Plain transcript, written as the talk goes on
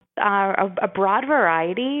a broad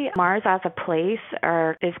variety. MaRS as a place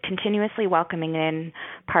is continuously welcoming in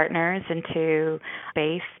partners into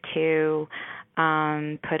space to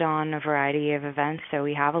put on a variety of events. So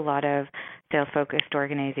we have a lot of sales-focused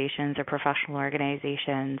organizations or professional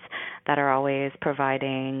organizations that are always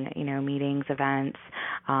providing, meetings, events,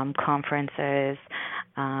 conferences,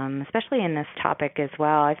 especially in this topic as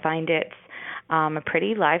well. I find it's a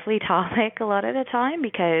pretty lively topic a lot of the time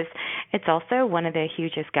because it's also one of the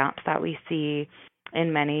hugest gaps that we see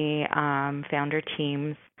in many founder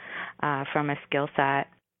teams from a skill set.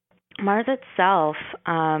 MaRS itself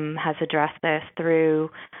has addressed this through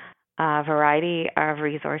a variety of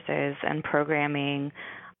resources and programming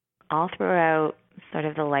all throughout sort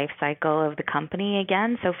of the life cycle of the company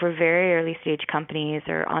again. So for very early stage companies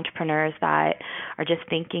or entrepreneurs that are just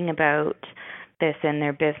thinking about this in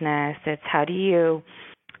their business, it's how do you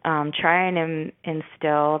try and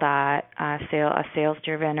instill that a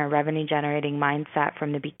sales-driven or revenue-generating mindset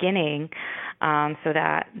from the beginning so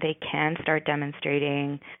that they can start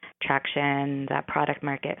demonstrating traction, that product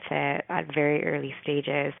market fit at very early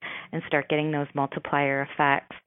stages and start getting those multiplier effects